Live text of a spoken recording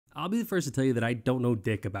I'll be the first to tell you that I don't know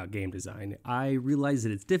dick about game design. I realize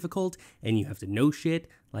that it's difficult and you have to know shit,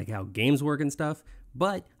 like how games work and stuff,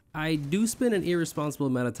 but I do spend an irresponsible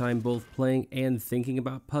amount of time both playing and thinking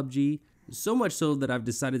about PUBG, so much so that I've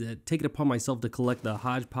decided to take it upon myself to collect the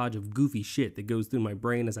hodgepodge of goofy shit that goes through my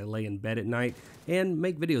brain as I lay in bed at night and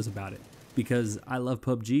make videos about it, because I love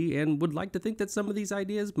PUBG and would like to think that some of these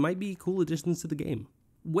ideas might be cool additions to the game.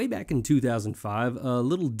 Way back in 2005, a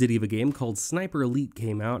little ditty of a game called Sniper Elite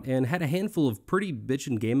came out and had a handful of pretty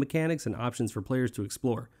bitchin' game mechanics and options for players to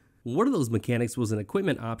explore. One of those mechanics was an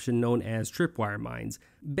equipment option known as Tripwire mines.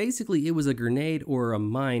 Basically, it was a grenade or a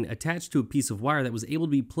mine attached to a piece of wire that was able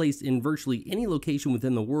to be placed in virtually any location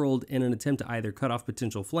within the world in an attempt to either cut off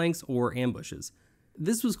potential flanks or ambushes.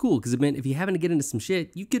 This was cool because it meant if you happen to get into some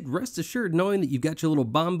shit, you could rest assured knowing that you've got your little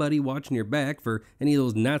bomb buddy watching your back for any of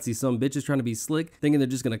those Nazi bitches trying to be slick, thinking they're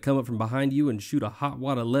just going to come up from behind you and shoot a hot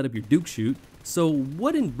wad of lead up your Duke chute. So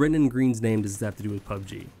what in Brendan Green's name does this have to do with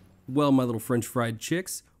PUBG? Well, my little French fried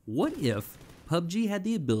chicks, what if PUBG had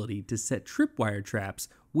the ability to set tripwire traps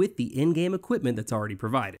with the in-game equipment that's already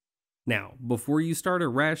provided? Now, before you start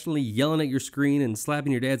irrationally yelling at your screen and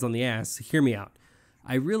slapping your dads on the ass, hear me out.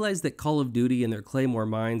 I realize that Call of Duty and their Claymore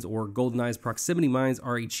mines or GoldenEye's proximity mines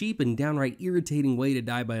are a cheap and downright irritating way to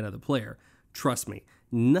die by another player. Trust me,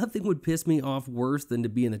 nothing would piss me off worse than to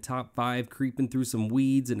be in the top 5 creeping through some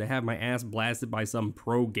weeds and to have my ass blasted by some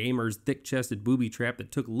pro gamer's thick-chested booby trap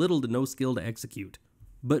that took little to no skill to execute.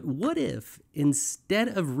 But what if, instead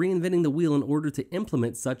of reinventing the wheel in order to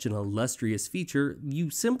implement such an illustrious feature,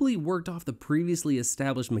 you simply worked off the previously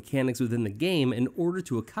established mechanics within the game in order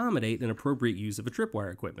to accommodate an appropriate use of a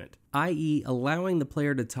tripwire equipment, i.e. allowing the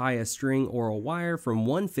player to tie a string or a wire from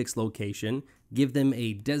one fixed location, give them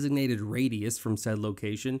a designated radius from said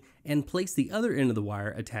location, and place the other end of the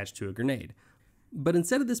wire attached to a grenade. But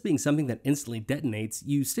instead of this being something that instantly detonates,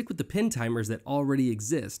 you stick with the pin timers that already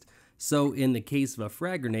exist. So in the case of a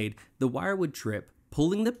frag grenade, the wire would trip,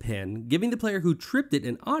 pulling the pin, giving the player who tripped it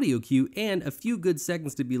an audio cue and a few good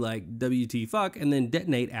seconds to be like WT fuck and then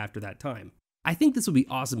detonate after that time. I think this would be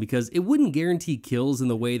awesome because it wouldn't guarantee kills in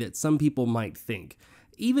the way that some people might think.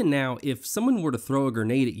 Even now, if someone were to throw a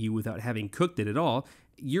grenade at you without having cooked it at all,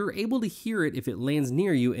 you're able to hear it if it lands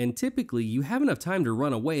near you, and typically you have enough time to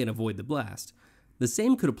run away and avoid the blast. The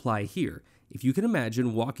same could apply here. If you can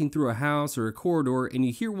imagine walking through a house or a corridor and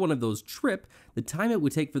you hear one of those trip, the time it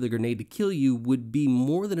would take for the grenade to kill you would be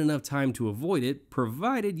more than enough time to avoid it,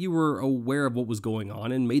 provided you were aware of what was going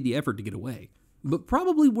on and made the effort to get away. But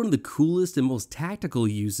probably one of the coolest and most tactical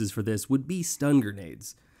uses for this would be stun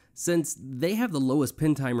grenades. Since they have the lowest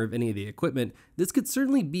pin timer of any of the equipment, this could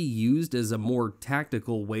certainly be used as a more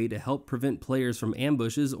tactical way to help prevent players from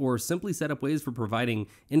ambushes or simply set up ways for providing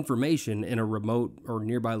information in a remote or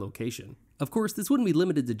nearby location. Of course, this wouldn't be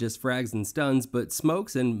limited to just frags and stuns, but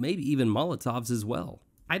smokes and maybe even Molotovs as well.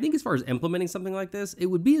 I think as far as implementing something like this, it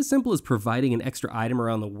would be as simple as providing an extra item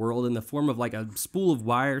around the world in the form of like a spool of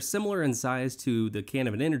wire similar in size to the can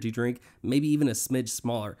of an energy drink, maybe even a smidge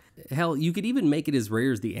smaller. Hell, you could even make it as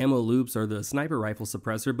rare as the ammo loops or the sniper rifle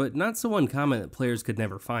suppressor, but not so uncommon that players could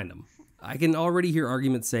never find them. I can already hear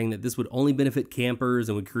arguments saying that this would only benefit campers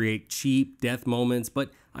and would create cheap death moments,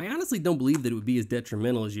 but I honestly don't believe that it would be as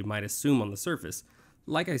detrimental as you might assume on the surface.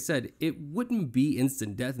 Like I said, it wouldn't be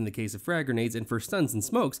instant death in the case of frag grenades, and for stuns and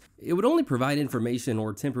smokes, it would only provide information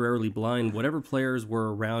or temporarily blind whatever players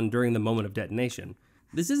were around during the moment of detonation.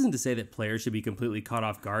 This isn't to say that players should be completely caught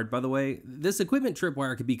off guard, by the way. This equipment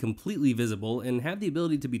tripwire could be completely visible and have the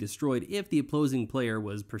ability to be destroyed if the opposing player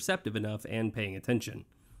was perceptive enough and paying attention.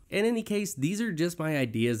 In any case, these are just my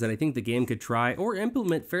ideas that I think the game could try or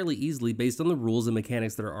implement fairly easily based on the rules and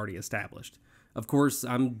mechanics that are already established. Of course,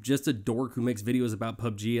 I'm just a dork who makes videos about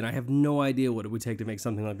PUBG, and I have no idea what it would take to make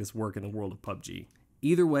something like this work in the world of PUBG.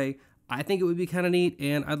 Either way, I think it would be kind of neat,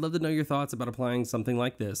 and I'd love to know your thoughts about applying something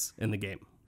like this in the game.